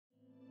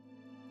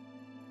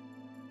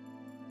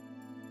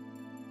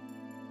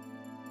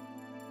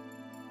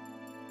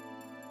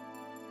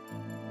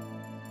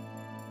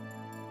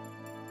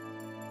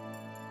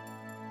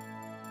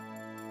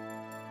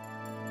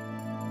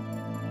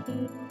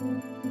In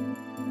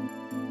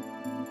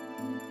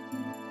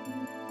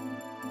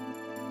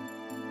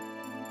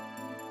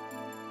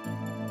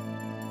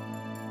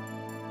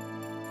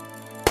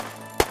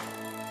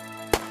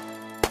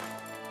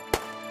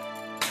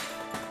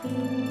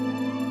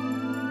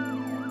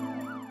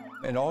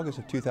August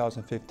of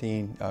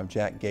 2015,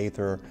 Jacque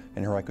Gauthier,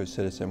 an Henrico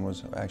citizen,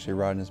 was actually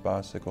riding his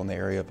bicycle in the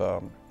area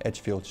of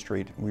Edgefield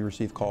Street. We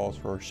received calls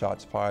for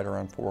shots fired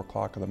around 4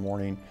 o'clock in the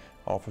morning.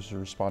 Officers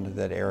responded to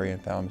that area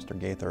and found Mr.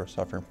 Gauthier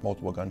suffering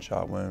multiple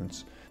gunshot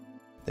wounds.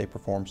 They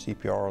performed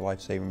CPR,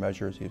 life-saving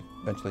measures. He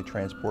eventually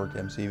transported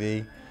to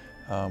MCV,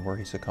 where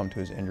he succumbed to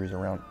his injuries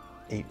around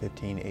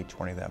 8:15,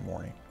 8:20 that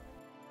morning.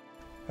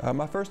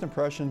 My first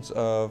impressions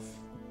of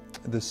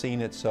the scene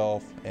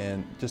itself,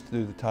 and just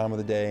through the time of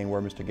the day and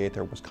where Mr.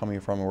 Gauthier was coming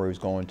from and where he was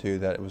going to,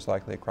 that it was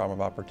likely a crime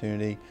of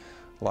opportunity,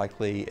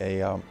 likely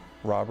a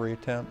robbery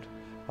attempt.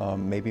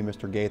 Maybe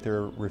Mr.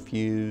 Gauthier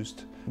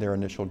refused their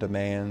initial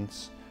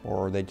demands,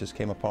 or they just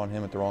came upon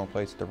him at the wrong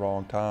place at the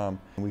wrong time.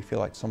 And we feel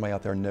like somebody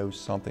out there knows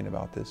something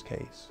about this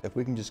case. If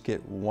we can just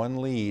get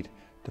one lead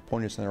to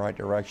point us in the right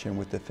direction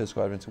with the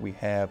physical evidence that we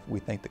have, we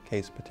think the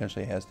case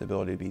potentially has the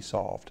ability to be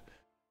solved.